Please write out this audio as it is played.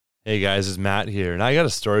Hey guys, it's Matt here, and I got a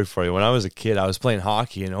story for you. When I was a kid, I was playing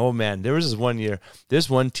hockey, and oh man, there was this one year, this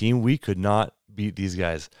one team, we could not beat these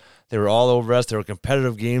guys. They were all over us. They were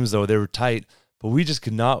competitive games, though. They were tight, but we just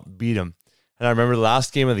could not beat them. And I remember the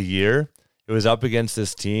last game of the year, it was up against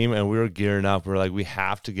this team, and we were gearing up. We were like, we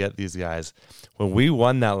have to get these guys. When we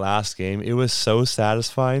won that last game, it was so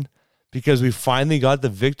satisfying because we finally got the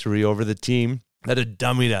victory over the team that had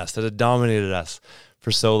dummied us, that had dominated us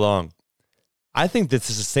for so long. I think this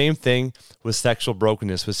is the same thing with sexual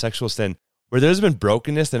brokenness, with sexual sin, where there's been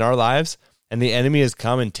brokenness in our lives and the enemy has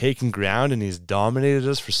come and taken ground and he's dominated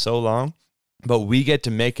us for so long, but we get to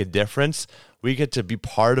make a difference. We get to be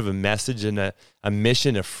part of a message and a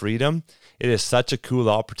mission of freedom. It is such a cool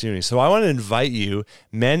opportunity. So I want to invite you,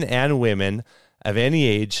 men and women of any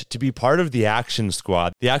age, to be part of the Action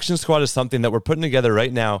Squad. The Action Squad is something that we're putting together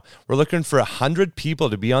right now. We're looking for 100 people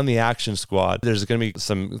to be on the Action Squad. There's going to be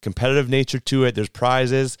some competitive nature to it. There's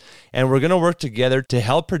prizes, and we're going to work together to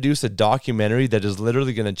help produce a documentary that is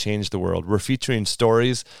literally going to change the world. We're featuring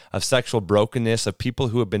stories of sexual brokenness, of people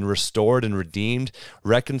who have been restored and redeemed,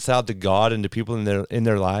 reconciled to God and to people in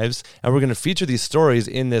their lives. And we're going to feature these stories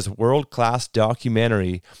in this world-class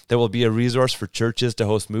documentary that will be a resource for churches to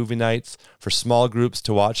host movie nights, for small groups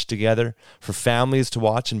to watch together, for families to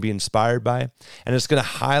watch and be inspired by. And it's going to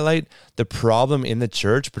highlight the problem in the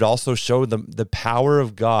church, but also show the power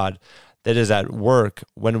of God that is at work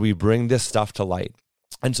when we bring this stuff to light.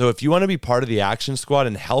 And so if you want to be part of the Action Squad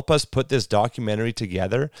and help us put this documentary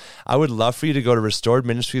together, I would love for you to go to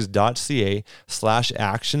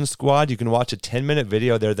restoredministries.ca/action squad. You can watch a 10-minute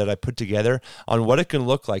video there that I put together on what it can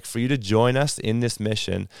look like for you to join us in this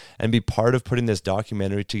mission and be part of putting this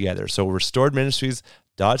documentary together. So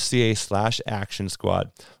restoredministries.ca/action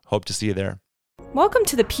squad. Hope to see you there. Welcome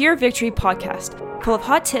to the Pure Victory Podcast, full of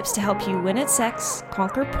hot tips to help you win at sex,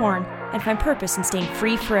 conquer porn, and find purpose in staying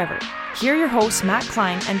free forever. Here are your hosts, Matt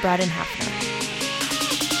Klein and Braden Hafner.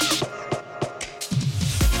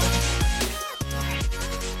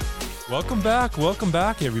 Welcome back,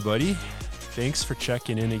 everybody. Thanks for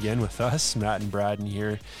checking in again with us, Matt and Braden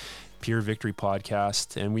here, Pure Victory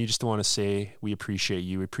Podcast. And we just want to say we appreciate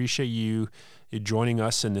you. We appreciate you joining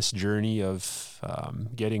us in this journey of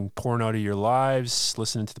getting porn out of your lives,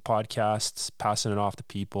 listening to the podcasts, passing it off to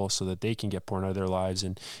people so that they can get porn out of their lives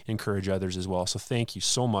and encourage others as well. So thank you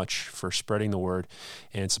so much for spreading the word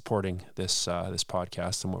and supporting this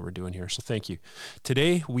podcast and what we're doing here. So thank you.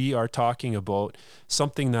 Today we are talking about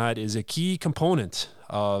something that is a key component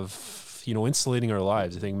of insulating our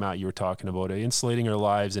lives. I think, Matt, you were talking about insulating our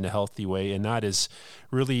lives in a healthy way, and that is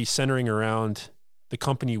really centering around the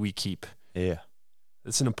company we keep. Yeah.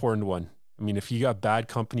 It's an important one. I mean, if you got bad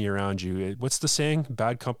company around you, what's the saying?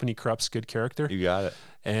 Bad company corrupts good character. You got it.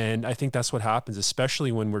 And I think that's what happens,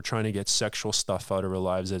 especially when we're trying to get sexual stuff out of our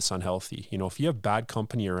lives that's unhealthy. If you have bad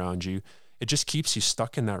company around you, it just keeps you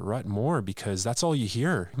stuck in that rut more because that's all you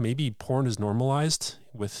hear. Maybe porn is normalized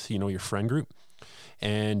with, your friend group,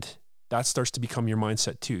 and that starts to become your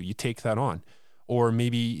mindset too. You take that on. Or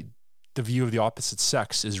maybe the view of the opposite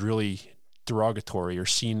sex is really derogatory or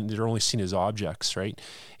they're only seen as objects, right?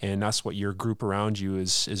 And that's what your group around you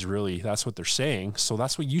is really, that's what they're saying. So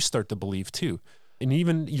that's what you start to believe too. And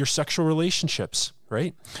even your sexual relationships,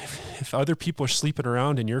 right? If other people are sleeping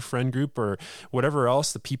around in your friend group or whatever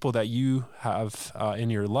else, the people that you have in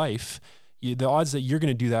your life, the odds that you're going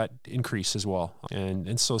to do that increase as well.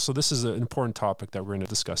 And so this is an important topic that we're going to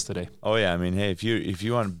discuss today. Oh yeah. I mean, hey, if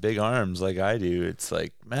you want big arms like I do, it's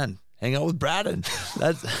like, man, hang out with Braden.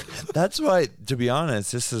 That's why, to be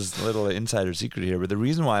honest, this is a little insider secret here, but the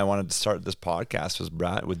reason why I wanted to start this podcast with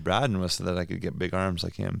Braden was so that I could get big arms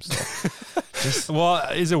like him. So. Well,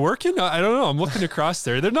 is it working? I don't know. I'm looking across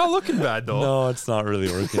there. They're not looking bad though. No, it's not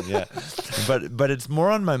really working yet. But it's more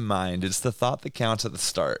on my mind. It's the thought that counts at the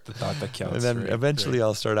start. The thought that counts. And then eventually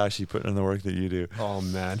I'll start actually putting in the work that you do. Oh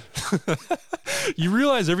man. You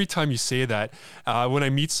realize every time you say that, when I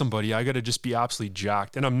meet somebody, I got to just be absolutely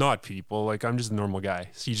jacked. And I'm not, people. Like, I'm just a normal guy.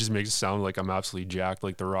 So he just makes it sound like I'm absolutely jacked,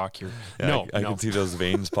 like The Rock here. Yeah, I can see those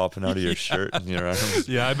veins popping out of your shirt and your arms.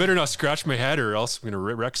 Yeah, I better not scratch my head or else I'm going to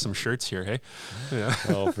wreck some shirts here, hey? Yeah.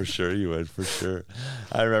 Oh, for sure you would, for sure.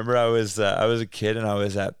 I remember I was a kid and I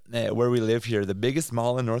was at where we live here, the biggest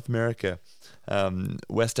mall in North America,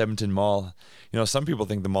 West Edmonton Mall. Some people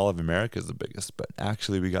think the Mall of America is the biggest, but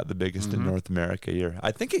actually we got the biggest in North America here.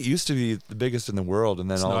 I think it used to be the biggest in the world, and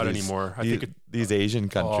then it's all not these, anymore. I think these Asian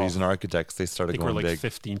countries and architects, they started going we're like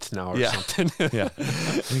big. 15th now or something. Yeah,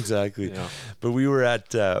 exactly. Yeah. But we were at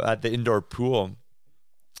the indoor pool.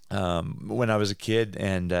 when I was a kid,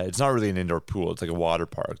 and it's not really an indoor pool. It's like a water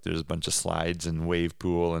park. There's a bunch of slides and wave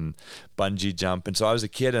pool and bungee jump. And so I was a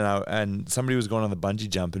kid, and somebody was going on the bungee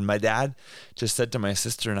jump, and my dad just said to my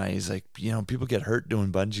sister and I, he's like, people get hurt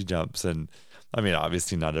doing bungee jumps. And I mean,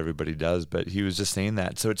 obviously not everybody does, but he was just saying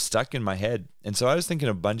that. So it stuck in my head. And so I was thinking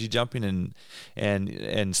of bungee jumping and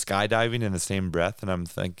skydiving in the same breath. And I'm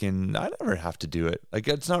thinking, I never have to do it. Like,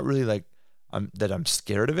 it's not really like I'm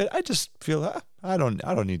scared of it. I just feel I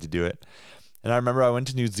don't need to do it. And I remember I went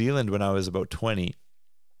to New Zealand when I was about 20,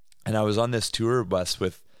 and I was on this tour bus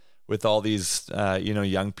with all these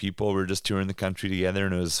young people. We were just touring the country together,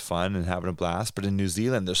 and it was fun and having a blast. But in New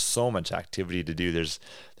Zealand, there's so much activity to do. There's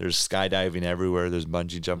skydiving everywhere. There's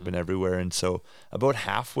bungee jumping everywhere. And so about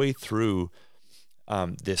halfway through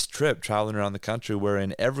this trip, traveling around the country, where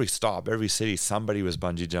in every stop, every city, somebody was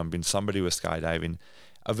bungee jumping, somebody was skydiving.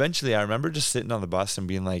 Eventually, I remember just sitting on the bus and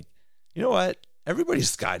being like, you know what?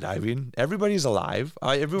 Everybody's skydiving. Everybody's alive.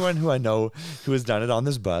 Everyone who I know who has done it on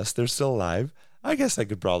this bus, they're still alive. I guess I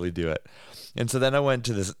could probably do it. And so then I went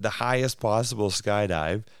to the highest possible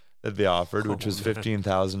skydive that they offered, which was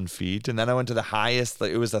 15,000 feet. And then I went to the highest,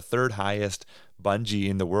 it was the third highest bungee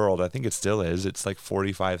in the world. I think it still is. It's like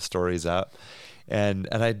 45 stories up. And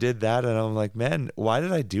I did that, and I'm like, man, why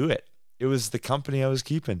did I do it? It was the company I was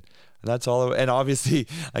keeping. And that's all. And obviously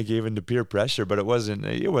I gave in to peer pressure, but it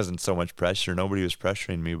wasn't so much pressure. Nobody was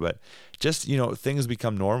pressuring me, but just, things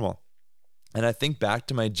become normal. And I think back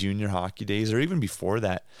to my junior hockey days, or even before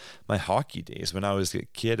that, my hockey days when I was a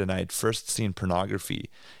kid and I had first seen pornography,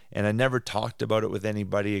 and I never talked about it with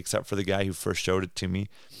anybody except for the guy who first showed it to me.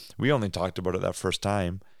 We only talked about it that first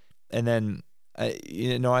time. And then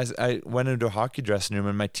I went into a hockey dressing room,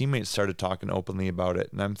 and my teammates started talking openly about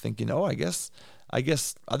it. And I'm thinking, I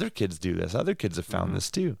guess other kids do this. Other kids have found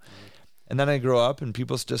this too. And then I grow up, and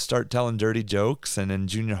people just start telling dirty jokes. And in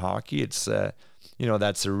junior hockey, it's,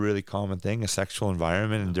 that's a really common thing, a sexual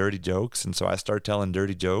environment and dirty jokes. And so I start telling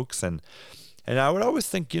dirty jokes, and I would always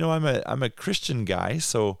think, I'm a Christian guy,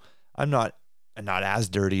 so I'm not as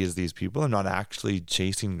dirty as these people. I'm not actually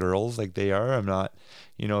chasing girls like they are. I'm not,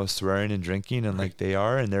 swearing and drinking and like they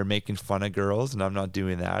are, and they're making fun of girls, and I'm not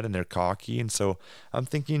doing that, and they're cocky. And so I'm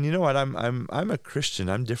thinking, you know what? I'm a Christian.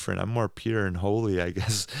 I'm different. I'm more pure and holy, I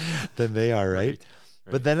guess, than they are, right?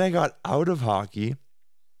 But then I got out of hockey.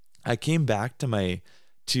 I came back to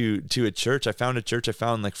to a church. I found a church. I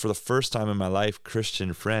found, like, for the first time in my life,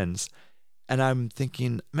 Christian friends. And I'm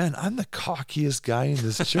thinking, man, I'm the cockiest guy in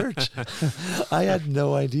this church. I had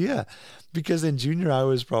no idea, because in junior, I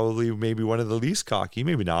was probably maybe one of the least cocky.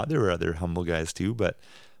 Maybe not. There were other humble guys too, but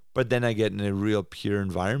then I get in a real pure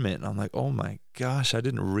environment, and I'm like, oh my gosh, I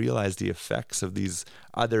didn't realize the effects of these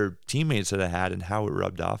other teammates that I had and how it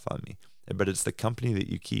rubbed off on me. But it's the company that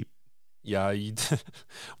you keep. Yeah.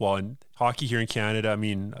 Well, in hockey here in Canada, I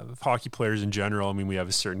mean, hockey players in general, I mean, we have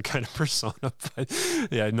a certain kind of persona, but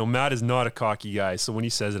yeah, no, Matt is not a cocky guy. So when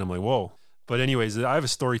he says it, I'm like, whoa. But anyways, I have a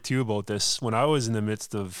story too about this. When I was in the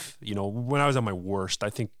midst of, when I was at my worst,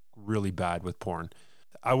 I think really bad with porn,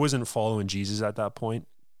 I wasn't following Jesus at that point.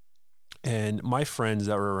 And my friends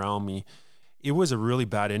that were around me, it was a really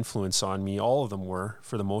bad influence on me. All of them were,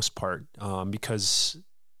 for the most part, because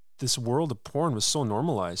this world of porn was so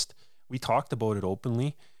normalized. We talked about it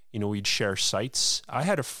openly. We'd share sites. I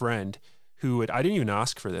had a friend who I didn't even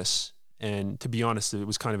ask for this. And to be honest, it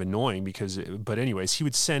was kind of annoying but anyways, he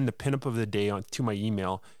would send the pinup of the day to my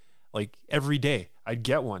email, like every day. I'd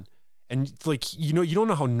get one. And like, you don't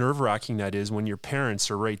know how nerve-wracking that is when your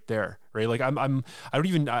parents are right there, right? Like I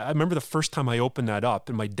remember the first time I opened that up,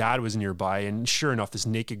 and my dad was nearby, and sure enough, this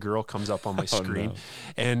naked girl comes up on my screen. No.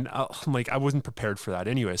 And I'm like, I wasn't prepared for that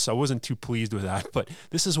anyway, so I wasn't too pleased with that, but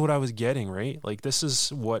this is what I was getting, right? Like, this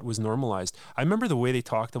is what was normalized. I remember the way they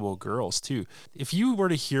talked about girls too. If you were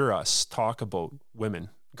to hear us talk about women,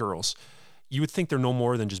 girls, you would think they're no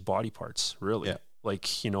more than just body parts, really. Yeah. Like,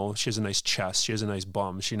 she has a nice chest, she has a nice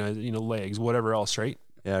bum, she has, legs, whatever else, right?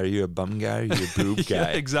 Yeah, are you a bum guy? Are you a boob guy? Yeah,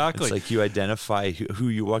 exactly. It's like you identify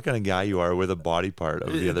what kind of guy you are with a body part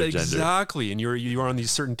of the other gender. Exactly, and you're on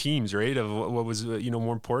these certain teams, right? Of what was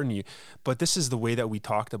more important to you. But this is the way that we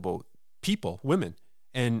talked about people, women,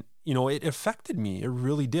 and it affected me. It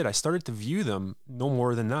really did. I started to view them no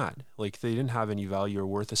more than that. Like, they didn't have any value or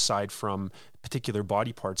worth aside from particular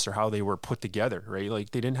body parts or how they were put together, right?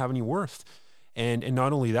 Like, they didn't have any worth. And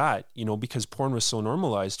not only that, because porn was so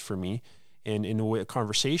normalized for me and in the way of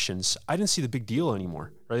conversations, I didn't see the big deal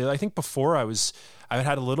anymore, right? I think before I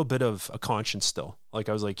had a little bit of a conscience still. Like,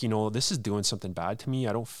 I was like, this is doing something bad to me.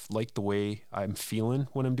 I don't like the way I'm feeling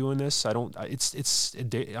when I'm doing this.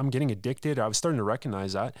 I'm getting addicted. I was starting to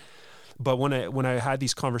recognize that. But when I had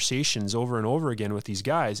these conversations over and over again with these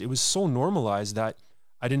guys, it was so normalized that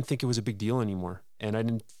I didn't think it was a big deal anymore.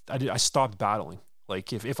 And I stopped battling.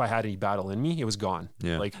 Like if I had any battle in me, it was gone.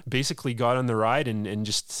 Yeah. Like basically got on the ride and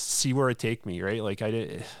just see where it take me. Right. Like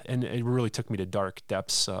and it really took me to dark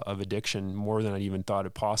depths of addiction, more than I even thought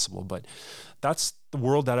it possible. But that's the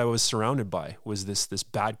world that I was surrounded by, was this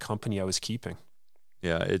bad company I was keeping.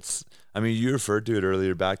 Yeah, you referred to it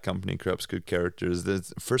earlier, bad company corrupts good characters.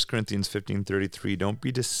 1 Corinthians 15:33, don't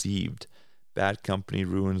be deceived. Bad company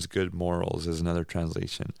ruins good morals is another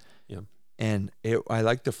translation. Yeah. And I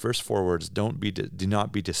like the first 4 words, do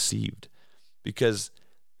not be deceived, because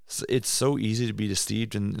it's so easy to be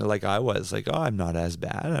deceived. And like I was like, oh, I'm not as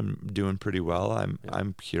bad. I'm doing pretty well.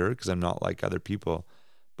 I'm pure because I'm not like other people.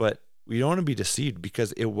 But we don't want to be deceived,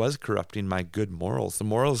 because it was corrupting my good morals, the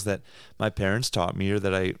morals that my parents taught me or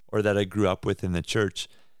that I grew up with in the church,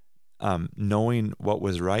 knowing what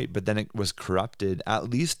was right, but then it was corrupted, at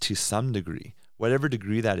least to some degree, whatever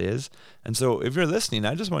degree that is. And so if you're listening,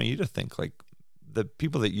 I just want you to think, like, the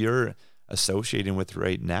people that you're associating with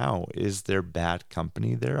right now, is there bad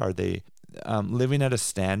company there? Are they living at a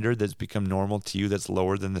standard that's become normal to you that's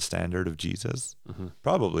lower than the standard of Jesus? Mm-hmm.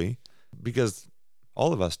 Probably, because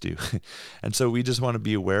all of us do. And so we just want to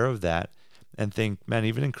be aware of that and think, man,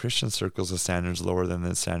 even in Christian circles, the standard's lower than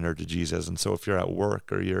the standard of Jesus. And so if you're at work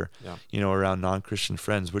or you're, around non-Christian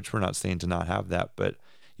friends, which we're not saying to not have that, but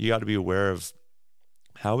you got to be aware of,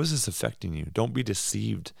 how is this affecting you? Don't be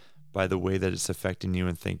deceived by the way that it's affecting you,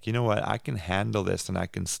 and think, you know what, I can handle this and I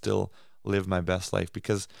can still live my best life,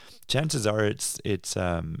 because chances are it's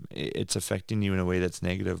affecting you in a way that's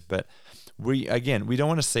negative. But we don't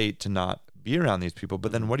want to say to not be around these people,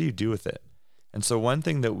 but then what do you do with it? And so one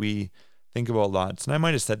thing that we think about lots, and I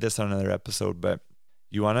might have said this on another episode, but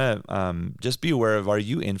you want to just be aware of, are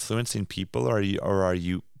you influencing people, or are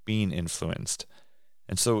you being influenced?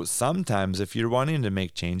 And so sometimes if you're wanting to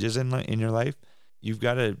make changes in your life, you've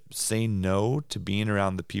got to say no to being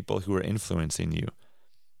around the people who are influencing you.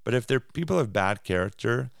 But if they're people of bad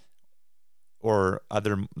character or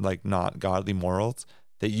other, like, not godly morals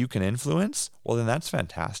that you can influence, well, then that's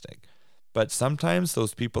fantastic. But sometimes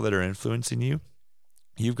those people that are influencing you,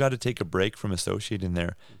 you've got to take a break from associating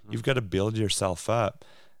there. Mm-hmm. You've got to build yourself up.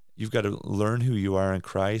 You've got to learn who you are in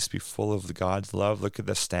Christ, be full of God's love, look at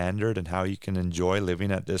the standard and how you can enjoy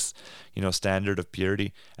living at this, standard of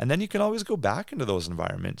purity. And then you can always go back into those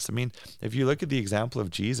environments. I mean, if you look at the example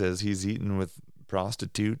of Jesus, he's eating with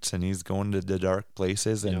prostitutes and he's going to the dark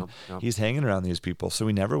places and he's hanging around these people. So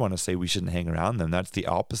we never want to say we shouldn't hang around them. That's the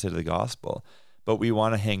opposite of the gospel. But we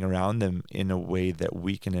want to hang around them in a way that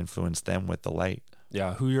we can influence them with the light.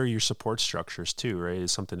 Yeah, who are your support structures too, right?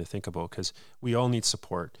 Is something to think about, because we all need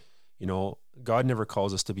support. God never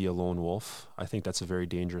calls us to be a lone wolf. I think that's a very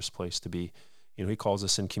dangerous place to be. He calls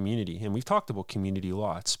us in community, and we've talked about community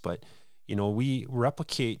lots, but we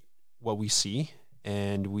replicate what we see,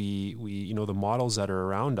 and we the models that are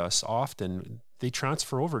around us, often they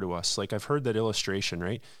transfer over to us. Like, I've heard that illustration,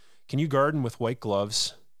 right? Can you garden with white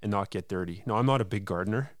gloves and not get dirty? No, I'm not a big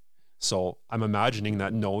gardener, so I'm imagining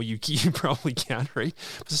that no, you probably can't, right?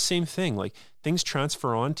 It's the same thing. Like, things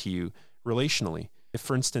transfer onto you relationally. If,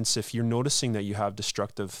 for instance, if you're noticing that you have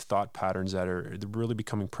destructive thought patterns that are really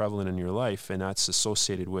becoming prevalent in your life, and that's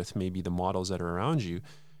associated with maybe the models that are around you,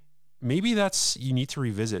 maybe you need to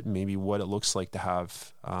revisit maybe what it looks like to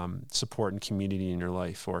have support and community in your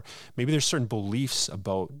life. Or maybe there's certain beliefs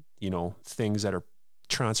about, things that are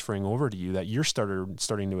transferring over to you that you're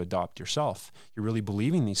starting to adopt yourself. You're really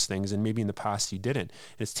believing these things, and maybe in the past you didn't.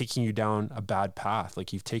 And it's taking you down a bad path.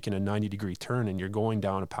 Like, you've taken a 90-degree turn and you're going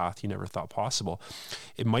down a path you never thought possible.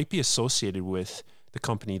 It might be associated with the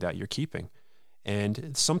company that you're keeping.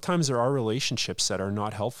 And sometimes there are relationships that are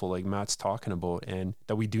not helpful, like Matt's talking about, and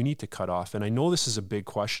that we do need to cut off. And I know this is a big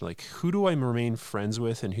question, like, who do I remain friends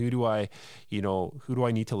with, and who do I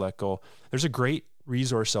need to let go? There's a great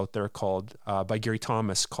resource out there called by Gary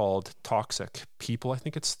Thomas called Toxic People. I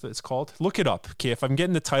think it's called. Look it up. Okay, if I'm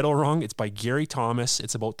getting the title wrong, it's by Gary Thomas.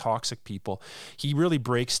 It's about toxic people. He really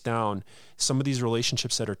breaks down some of these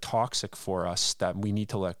relationships that are toxic for us that we need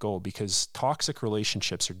to let go, because toxic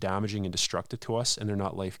relationships are damaging and destructive to us, and they're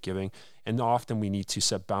not life-giving. And often we need to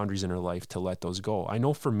set boundaries in our life to let those go. I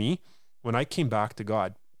know for me, when I came back to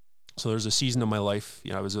God, so there's a season of my life,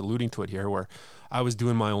 I was alluding to it here, where I was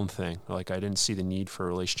doing my own thing. Like, I didn't see the need for a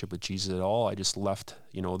relationship with Jesus at all. I just left,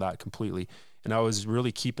 that completely. And I was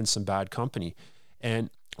really keeping some bad company. And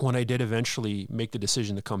when I did eventually make the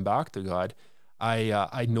decision to come back to God,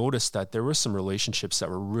 I noticed that there were some relationships that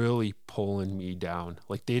were really pulling me down.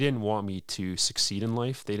 Like they didn't want me to succeed in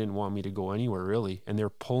life. They didn't want me to go anywhere really. And they're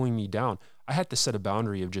pulling me down. I had to set a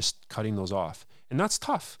boundary of just cutting those off. And that's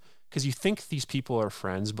tough because you think these people are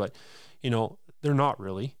friends, but they're not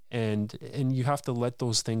really. And you have to let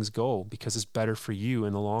those things go because it's better for you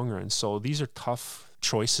in the long run. So these are tough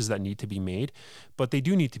choices that need to be made, but they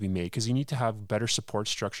do need to be made because you need to have better support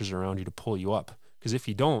structures around you to pull you up. Because if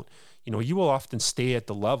you don't, you will often stay at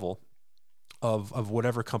the level of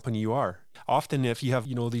whatever company you are. Often if you have,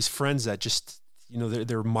 these friends that just,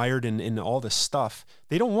 they're mired in all this stuff,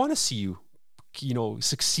 they don't want to see you,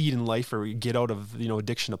 succeed in life or get out of,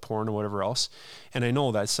 addiction to porn or whatever else. And I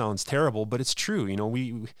know that sounds terrible, but it's true.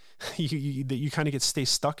 You kind of stay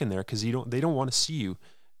stuck in there because they don't want to see you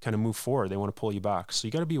kind of move forward. They want to pull you back. So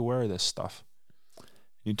you got to be aware of this stuff.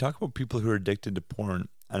 You talk about people who are addicted to porn,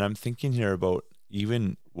 and I'm thinking here about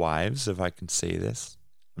even wives, if I can say this.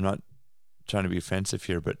 I'm not trying to be offensive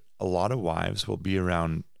here, but a lot of wives will be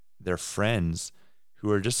around their friends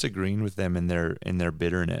who are just agreeing with them in their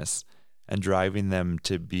bitterness and driving them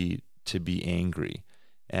to be angry,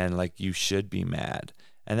 and like, you should be mad.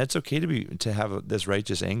 And that's okay to have this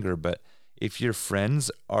righteous anger, but if your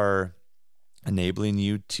friends are enabling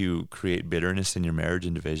you to create bitterness in your marriage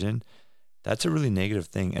and division, that's a really negative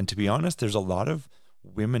thing. And to be honest, there's a lot of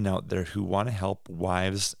women out there who want to help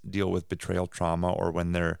wives deal with betrayal trauma, or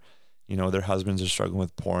when their husbands are struggling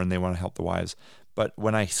with porn, they want to help the wives. But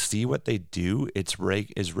when I see what they do, it's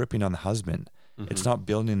ripping on the husband. Mm-hmm. It's not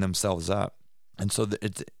building themselves up. And so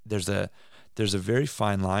there's a very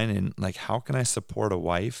fine line in, like, how can I support a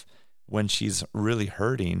wife when she's really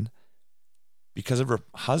hurting because of her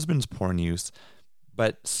husband's porn use,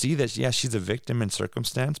 but see that, yeah, she's a victim in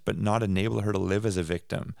circumstance, but not enable her to live as a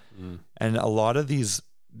victim. Mm. And a lot of these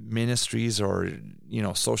ministries or,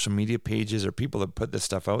 social media pages or people that put this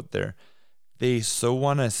stuff out there, they so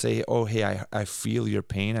want to say, oh, hey, I feel your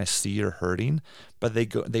pain. I see you're hurting, but they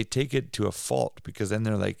take it to a fault, because then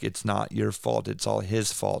they're like, it's not your fault. It's all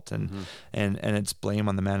his fault. And, mm-hmm. and it's blame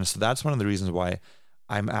on the man. And so that's one of the reasons why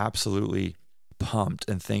I'm absolutely pumped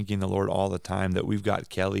and thanking the Lord all the time that we've got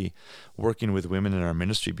Kelly working with women in our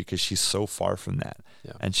ministry, because she's so far from that.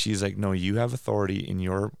 Yeah. And she's like, no, you have authority in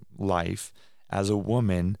your life as a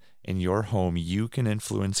woman in your home. You can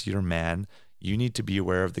influence your man. You need to be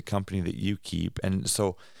aware of the company that you keep. And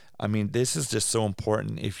so, I mean, this is just so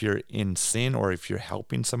important. If you're in sin, or if you're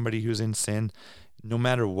helping somebody who's in sin, no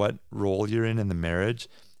matter what role you're in the marriage,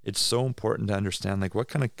 it's so important to understand, like, what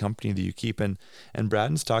kind of company do you keep? And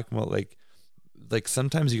Braden's talking about, like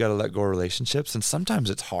sometimes you got to let go of relationships, and sometimes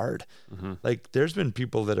it's hard. Mm-hmm. Like, there's been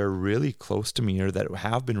people that are really close to me, or that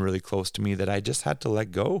have been really close to me, that I just had to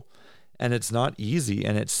let go. And it's not easy,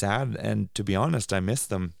 and it's sad. And to be honest, I miss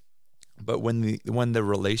them. But when the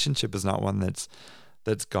relationship is not one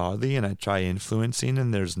that's godly, and I try influencing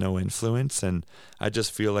and there's no influence, and I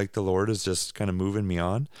just feel like the Lord is just kind of moving me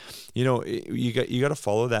on, you got to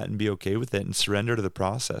follow that and be okay with it and surrender to the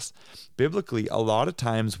process. Biblically, a lot of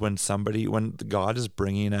times when God is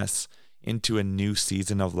bringing us into a new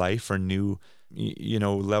season of life, or new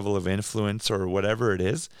level of influence, or whatever it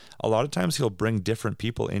is, a lot of times he'll bring different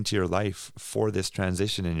people into your life for this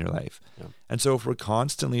transition in your life. Yeah. And so if we're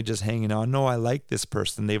constantly just hanging on, no, I like this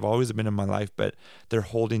person, they've always been in my life, but they're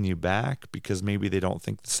holding you back because maybe they don't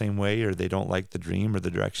think the same way, or they don't like the dream or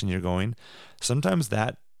the direction you're going, sometimes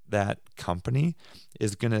that company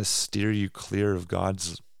is going to steer you clear of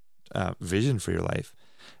God's vision for your life.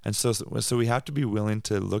 And so we have to be willing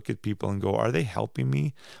to look at people and go, are they helping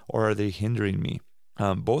me, or are they hindering me?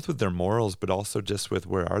 Both with their morals, but also just with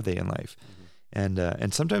where are they in life. Mm-hmm.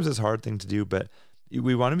 And sometimes it's a hard thing to do, but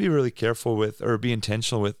we want to be really careful with, or be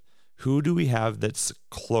intentional with, who do we have that's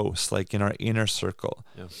close, like in our inner circle.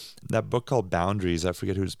 Yeah. That book called Boundaries, I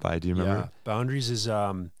forget who it's by. Do you remember? Yeah. Boundaries is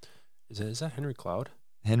that Henry Cloud?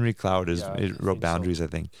 Henry Cloud wrote Boundaries, so. I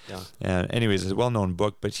think. Yeah. And anyways, it's a well-known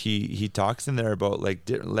book, but he talks in there about, like,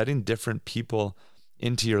 letting different people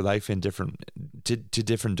into your life in to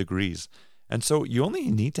different degrees. And so you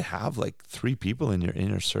only need to have like 3 people in your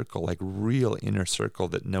inner circle, like real inner circle,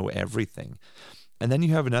 that know everything. And then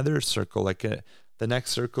you have another circle, like the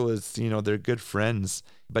next circle is, they're good friends,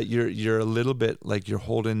 but you're a little bit like, you're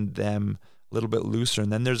holding them a little bit looser.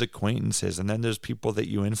 And then there's acquaintances, and then there's people that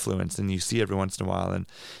you influence and you see every once in a while, and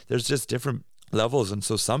there's just different levels. And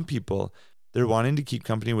so some people, they're wanting to keep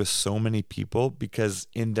company with so many people because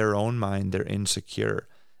in their own mind they're insecure.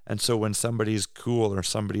 And so when somebody's cool, or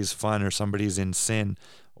somebody's fun, or somebody's in sin,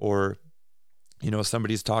 or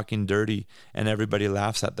somebody's talking dirty and everybody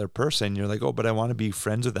laughs at their person. You're like, oh, but I want to be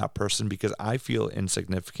friends with that person because I feel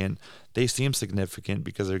insignificant. They seem significant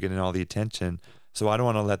because they're getting all the attention. So I don't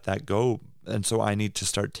want to let that go. And so I need to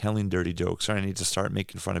start telling dirty jokes, or I need to start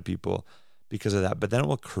making fun of people because of that. But then it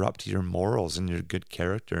will corrupt your morals and your good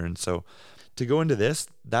character. And so to go into this,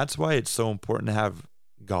 that's why it's so important to have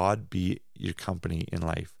God be your company in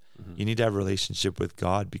life. Mm-hmm. You need to have a relationship with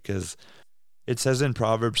God, because it says in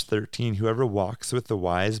Proverbs 13, whoever walks with the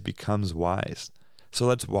wise becomes wise. So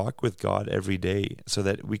let's walk with God every day so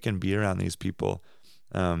that we can be around these people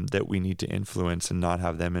that we need to influence and not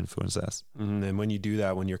have them influence us. Mm-hmm. And when you do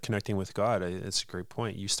that, when you're connecting with God, it's a great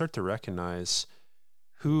point. You start to recognize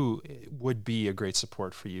who would be a great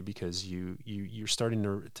support for you, because you're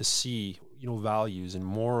starting to see, values and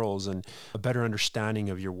morals and a better understanding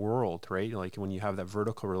of your world, right? Like when you have that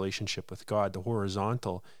vertical relationship with God, the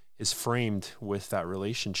horizontal is framed with that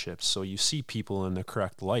relationship. So you see people in the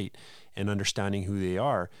correct light and understanding who they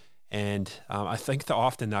are. And I think that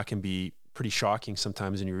often that can be pretty shocking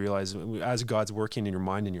sometimes, and you realize as God's working in your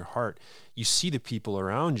mind and your heart, you see the people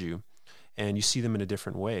around you and you see them in a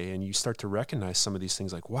different way, and you start to recognize some of these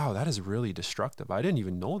things like, wow, that is really destructive. I didn't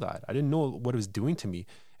even know that. I didn't know what it was doing to me.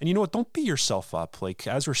 And you know what? Don't beat yourself up, like,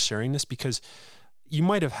 as we're sharing this, because you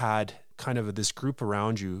might have had kind of this group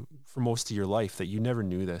around you for most of your life that you never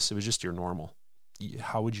knew this. It was just your normal.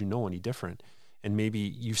 How would you know any different? And maybe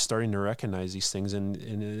you're starting to recognize these things, and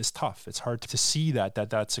it's tough. It's hard to see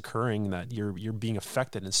that's occurring, that you're being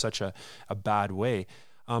affected in such a bad way.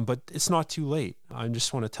 But it's not too late. I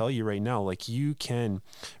just want to tell you right now, like, you can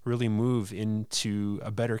really move into a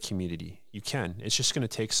better community. You can. It's just going to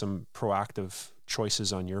take some proactive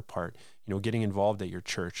choices on your part. Getting involved at your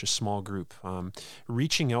church, a small group,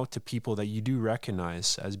 reaching out to people that you do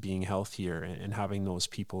recognize as being healthier, and having those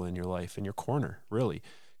people in your life, in your corner, really.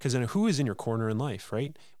 Because then who is in your corner in life,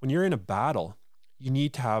 right? When you're in a battle, you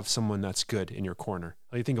need to have someone that's good in your corner.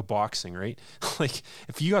 Like, you think of boxing, right? Like,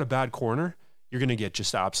 if you got a bad corner, you're going to get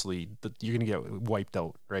just you're going to get wiped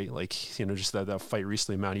out, right? Like, just that fight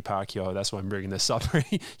recently, Manny Pacquiao, that's why I'm bringing this up,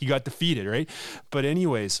 right? You got defeated, right? But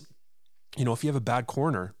anyways, if you have a bad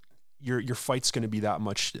corner, your fight's going to be that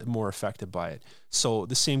much more affected by it. So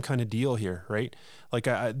the same kind of deal here, right? Like,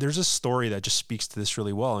 there's a story that just speaks to this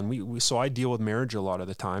really well. And so I deal with marriage a lot of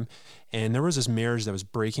the time. And there was this marriage that was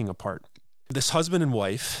breaking apart. This husband and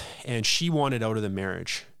wife, and she wanted out of the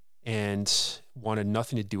marriage and wanted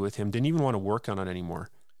nothing to do with him, didn't even want to work on it anymore.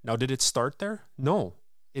 Now, did it start there? No.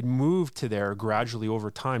 It moved to there gradually over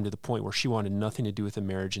time, to the point where she wanted nothing to do with the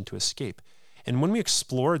marriage and to escape. And when we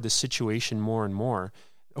explored this situation more and more,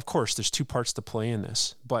 of course, there's two parts to play in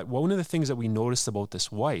this. But one of the things that we noticed about this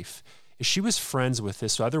wife is she was friends with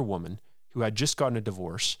this other woman who had just gotten a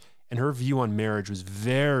divorce, and her view on marriage was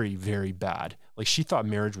very, very bad. Like, she thought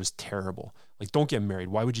marriage was terrible. Like, don't get married.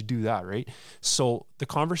 Why would you do that, right? So the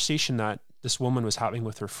conversation that this woman was having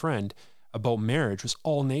with her friend about marriage was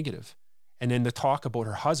all negative. And then the talk about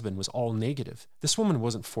her husband was all negative. This woman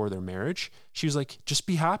wasn't for their marriage. She was like, just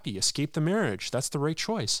be happy, escape the marriage. That's the right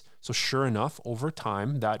choice. So sure enough, over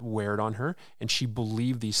time, that weared on her, and she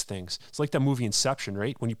believed these things. It's like that movie Inception,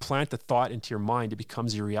 right? When you plant the thought into your mind, it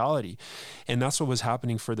becomes your reality. And that's what was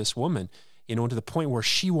happening for this woman, to the point where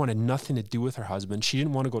she wanted nothing to do with her husband. She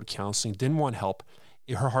didn't want to go to counseling, didn't want help.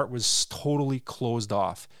 Her heart was totally closed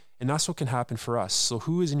off. And that's what can happen for us. So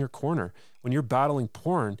who is in your corner? When you're battling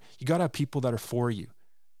porn, you got to have people that are for you,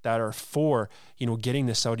 that are for, getting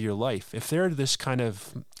this out of your life. If they're this kind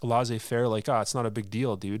of laissez-faire, like, it's not a big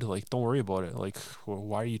deal, dude. Like, don't worry about it. Like,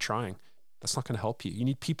 why are you trying? That's not going to help you. You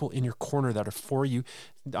need people in your corner that are for you,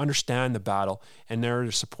 understand the battle, and they're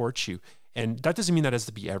to support you. And that doesn't mean that has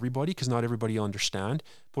to be everybody, because not everybody will understand.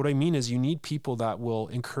 But what I mean is, you need people that will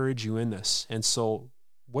encourage you in this. And so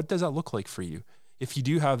what does that look like for you? If you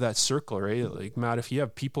do have that circle, right? Like, Matt, if you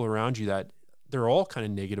have people around you that they're all kind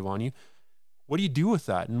of negative on you, what do you do with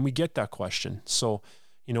that? And we get that question. So,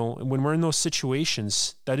 when we're in those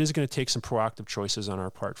situations, that is going to take some proactive choices on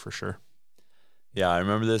our part, for sure. Yeah, I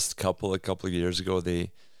remember this couple a couple of years ago.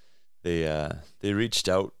 They reached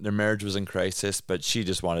out. Their marriage was in crisis, but she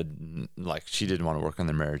just wanted, she didn't want to work on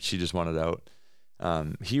their marriage. She just wanted out.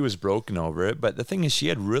 He was broken over it. But the thing is, she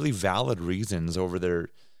had really valid reasons over their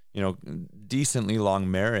decently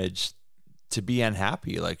long marriage to be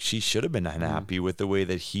unhappy. Like, she should have been unhappy with the way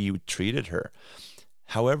that he treated her.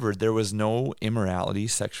 However, there was no immorality,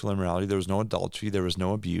 sexual immorality. There was no adultery. There was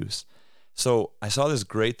no abuse. So I saw this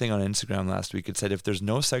great thing on Instagram last week. It said, if there's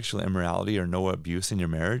no sexual immorality or no abuse in your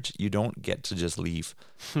marriage, you don't get to just leave.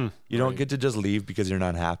 You don't get to just leave because you're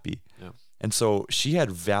not happy. Yeah. And so she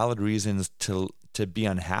had valid reasons to to be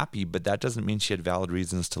unhappy, but that doesn't mean she had valid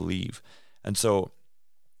reasons to leave. And so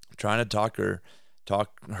trying to talk her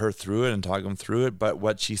through it and talk him through it. But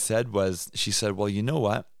what she said was, well, you know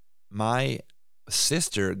what? My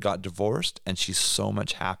sister got divorced and she's so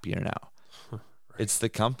much happier now. Right. It's the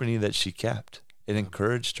company that she kept. It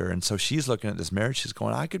encouraged her. And so she's looking at this marriage. She's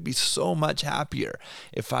going, I could be so much happier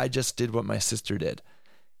if I just did what my sister did.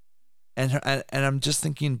 And I'm just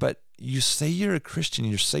thinking, but you say you're a Christian.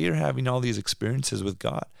 You say you're having all these experiences with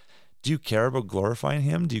God. Do you care about glorifying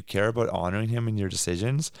him? Do you care about honoring him in your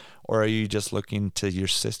decisions? Or are you just looking to your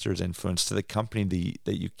sister's influence, to the company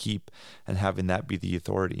that you keep, and having that be the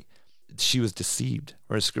authority? She was deceived,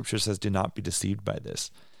 whereas scripture says, do not be deceived by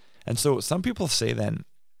this. And so some people say then,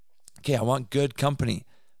 okay, I want good company,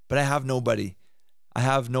 but I have nobody. I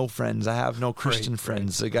have no friends. I have no Christian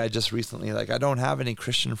friends. The guy just recently, I don't have any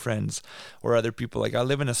Christian friends or other people. I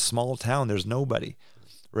live in a small town. There's nobody,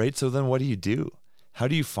 right? So then what do you do? How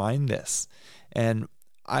do you find this? And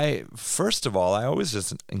first of all, I always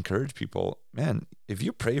just encourage people, man, if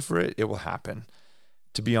you pray for it, it will happen.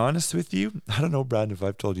 To be honest with you, I don't know, Brad, if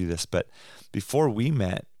I've told you this, but before we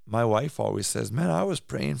met, my wife always says, man, I was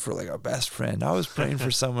praying for a best friend. I was praying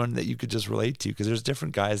for someone that you could just relate to, because there's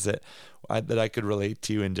different guys that I could relate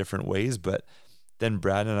to in different ways. But then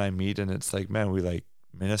Brad and I meet and it's man, we like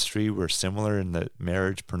ministry. We're similar in the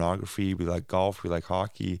marriage, pornography. We like golf. We like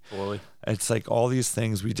hockey. Totally. It's all these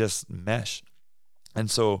things, we just mesh.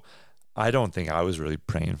 And so I don't think I was really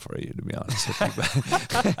praying for you, to be honest with you.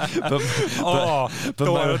 But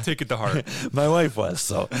I don't take it to heart. My wife was,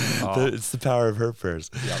 so it's the power of her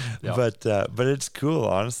prayers. Yep. But it's cool,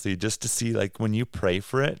 honestly, just to see when you pray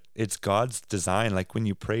for it, it's God's design. When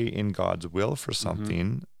you pray in God's will for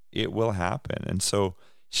something, it will happen. And so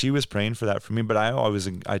she was praying for that for me, but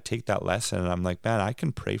I take that lesson and I'm like, man, I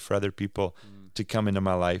can pray for other people to come into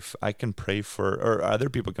my life. I can pray or other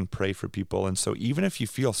people can pray for people. And so even if you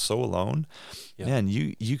feel so alone, man,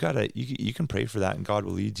 you can pray for that and God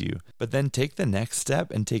will lead you. But then take the next step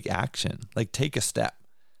and take action. Take a step.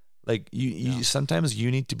 You sometimes you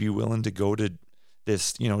need to be willing to go to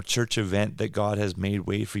this, church event that God has made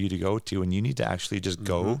way for you to go to, and you need to actually just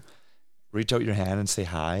go, reach out your hand and say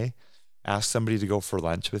hi. Ask somebody to go for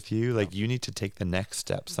lunch with you. You need to take the next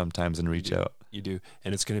step sometimes and reach out. You do.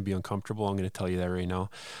 And it's going to be uncomfortable. I'm going to tell you that right now.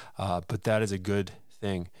 But that is a good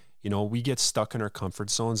thing. We get stuck in our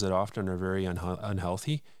comfort zones that often are very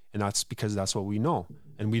unhealthy. And that's because that's what we know.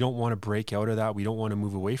 And we don't want to break out of that. We don't want to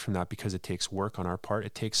move away from that because it takes work on our part.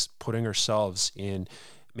 It takes putting ourselves in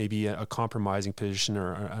maybe a compromising position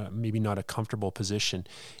or maybe not a comfortable position.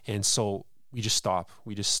 And so we just stop.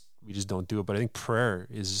 We just don't do it. But I think prayer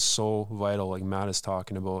is so vital, like Matt is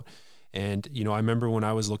talking about. And, I remember when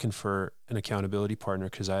I was looking for an accountability partner,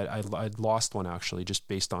 because I'd lost one actually, just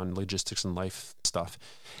based on logistics and life stuff.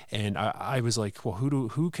 And I was like, well,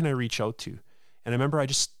 who can I reach out to? And I remember I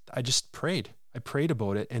just prayed. I prayed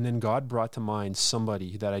about it, and then God brought to mind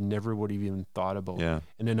somebody that I never would have even thought about. Yeah.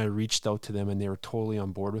 And then I reached out to them, and they were totally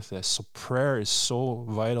on board with this. So prayer is so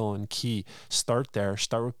vital and key. Start there,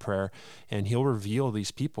 start with prayer, and He'll reveal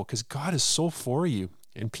these people, because God is so for you.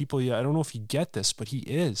 And people, I don't know if you get this, but He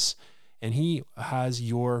is. And He has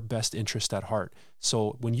your best interest at heart.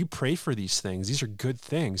 So when you pray for these things, these are good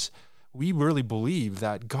things. We really believe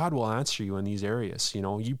that God will answer you in these areas.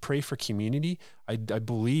 You pray for community. I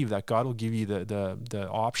believe that God will give you the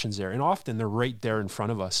options there. And often they're right there in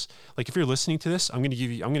front of us. If you're listening to this, I'm going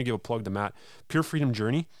to give a plug to Matt. Pure Freedom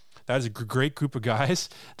Journey. That is a great group of guys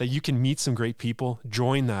that you can meet some great people.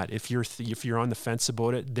 Join that. If you're on the fence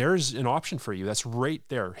about it, there's an option for you. That's right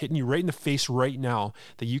there, hitting you right in the face right now,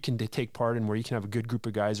 that you can take part in, where you can have a good group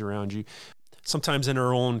of guys around you. Sometimes in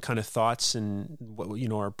our own kind of thoughts and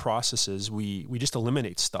our processes, we just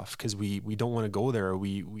eliminate stuff because we don't want to go there. Or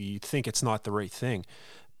we think it's not the right thing,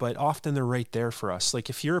 but often they're right there for us.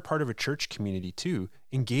 If you're a part of a church community too,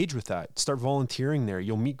 engage with that. Start volunteering there.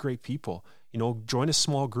 You'll meet great people. Join a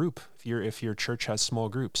small group if your church has small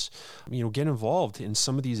groups. Get involved in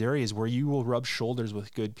some of these areas where you will rub shoulders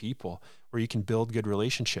with good people, where you can build good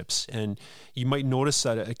relationships. And you might notice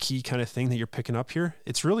that a key kind of thing that you're picking up here,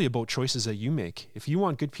 it's really about choices that you make. If you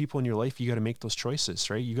want good people in your life, you got to make those choices,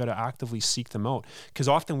 right? You got to actively seek them out, because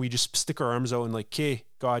often we just stick our arms out and okay,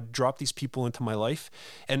 God, drop these people into my life.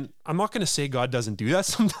 And I'm not going to say God doesn't do that.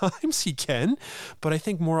 Sometimes He can, but I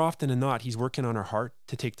think more often than not, He's working on our heart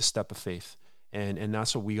to take the step of faith. And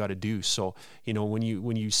that's what we got to do. So, when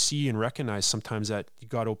you see and recognize sometimes that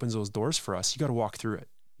God opens those doors for us, you got to walk through it.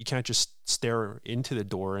 You can't just stare into the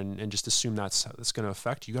door and just assume that's going to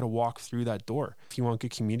affect you. You got to walk through that door. If you want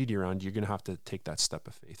good community around you, you're going to have to take that step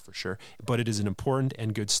of faith for sure. But it is an important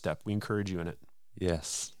and good step. We encourage you in it.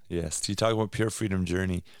 Yes. You talk about Pure Freedom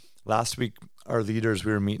Journey. Last week, our leaders,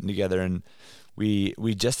 we were meeting together, and we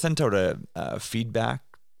just sent out a feedback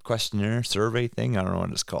questionnaire survey thing. I don't know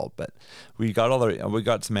what it's called, but we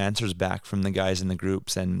got some answers back from the guys in the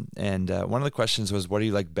groups, and one of the questions was, what do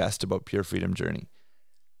you like best about Pure Freedom Journey?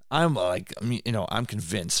 I'm like, I'm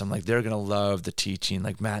convinced. I'm like, they're going to love the teaching.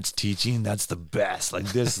 Like, Matt's teaching, that's the best.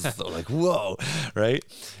 Like, this is like, whoa, right?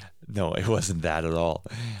 No, it wasn't that at all.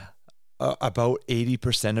 About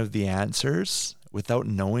 80% of the answers, without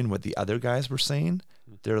knowing what the other guys were saying,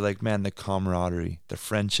 they're like, man, the camaraderie, the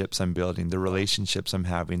friendships I'm building, the relationships I'm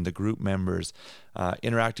having, the group members,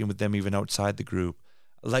 interacting with them even outside the group.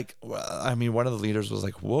 Like, I mean, one of the leaders was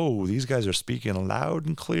like, whoa, these guys are speaking loud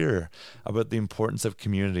and clear about the importance of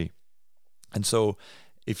community. And so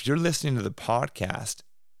if you're listening to the podcast,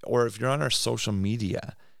 or if you're on our social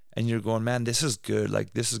media and you're going, man, this is good.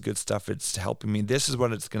 Like, this is good stuff. It's helping me. This is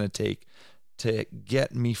what it's going to take to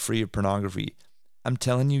get me free of pornography. I'm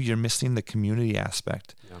telling you, you're missing the community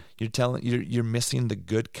aspect. Yeah. You're missing the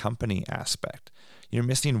good company aspect. You're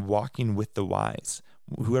missing walking with the wise.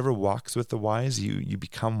 Whoever walks with the wise, you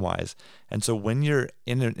become wise. And so when you're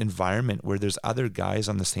in an environment where there's other guys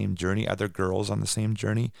on the same journey, other girls on the same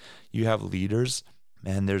journey, you have leaders,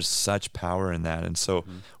 man, there's such power in that. And so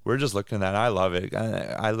we're just looking at that. I love it.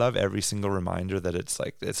 I love every single reminder that it's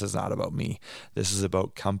like, this is not about me. This is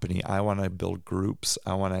about company. I want to build groups.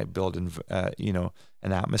 I want to build,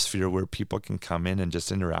 an atmosphere where people can come in and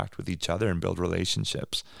just interact with each other and build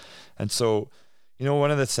relationships. And so,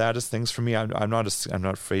 one of the saddest things for me, I'm not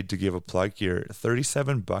afraid to give a plug here.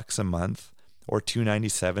 $37 a month or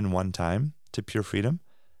 $297 one time to Pure Freedom.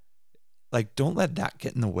 Like, don't let that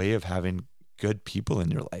get in the way of having good people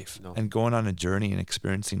in your life and going on a journey and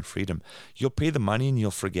experiencing freedom. You'll pay the money and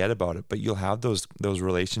you'll forget about it, but you'll have those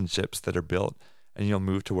relationships that are built, and you'll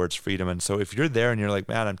move towards freedom. And so if you're there and you're like,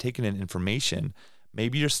 man, I'm taking in information,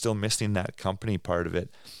 maybe you're still missing that company part of it.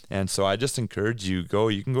 And so I just encourage you,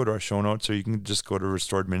 you can go to our show notes, or you can just go to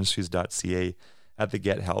restoredministries.ca at the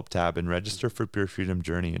Get Help tab and register for Pure Freedom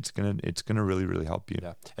Journey. It's gonna really, really help you.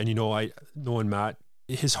 Yeah. And knowing Matt,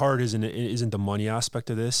 his heart isn't the money aspect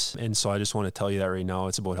of this. And so I just want to tell you that right now,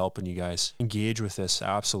 it's about helping you guys engage with this.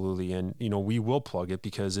 Absolutely. And, we will plug it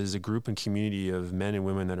because as a group and community of men and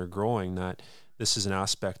women that are growing, that this is an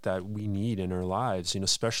aspect that we need in our lives,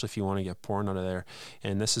 especially if you want to get porn out of there.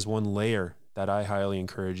 And this is one layer that I highly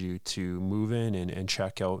encourage you to move in and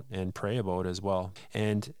check out and pray about as well.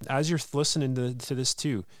 And as you're listening to this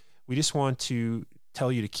too, we just want to tell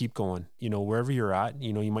you to keep going, wherever you're at.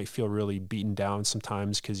 You might feel really beaten down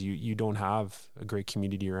sometimes because you don't have a great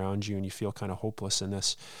community around you and you feel kind of hopeless in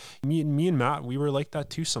this. Me and Matt, we were like that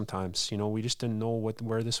too sometimes. We just didn't know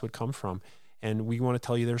where this would come from. And we want to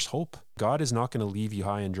tell you there's hope. God is not going to leave you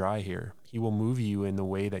high and dry here. He will move you in the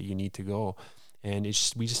way that you need to go. And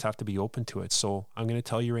we just have to be open to it. So I'm going to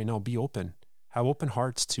tell you right now, be open. Have open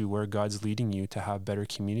hearts to where God's leading you to have better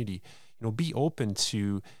community. Be open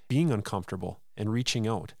to being uncomfortable and reaching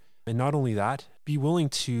out. And not only that, be willing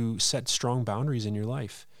to set strong boundaries in your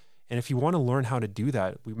life. And if you want to learn how to do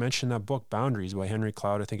that, we mentioned that book, Boundaries by Henry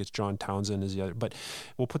Cloud. I think it's John Townsend is the other, but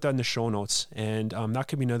we'll put that in the show notes. And that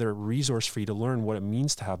could be another resource for you to learn what it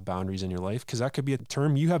means to have boundaries in your life, because that could be a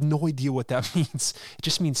term you have no idea what that means. It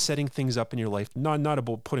just means setting things up in your life, not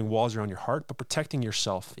about putting walls around your heart, but protecting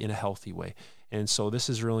yourself in a healthy way. And so this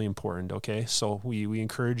is really important, okay? So we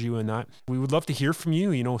encourage you in that. We would love to hear from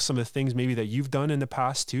you, some of the things maybe that you've done in the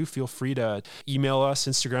past too. Feel free to email us,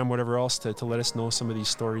 Instagram, whatever else, to let us know some of these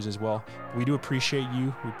stories as well. We do appreciate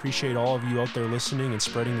you. We appreciate all of you out there listening and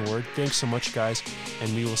spreading the word. Thanks so much, guys,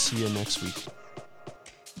 and we will see you next week.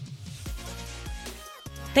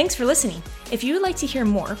 Thanks for listening. If you would like to hear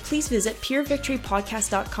more, please visit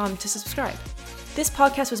purevictorypodcast.com to subscribe. This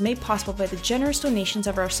podcast was made possible by the generous donations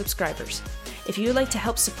of our subscribers. If you would like to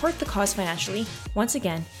help support the cause financially, once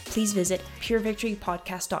again, please visit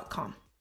purevictorypodcast.com.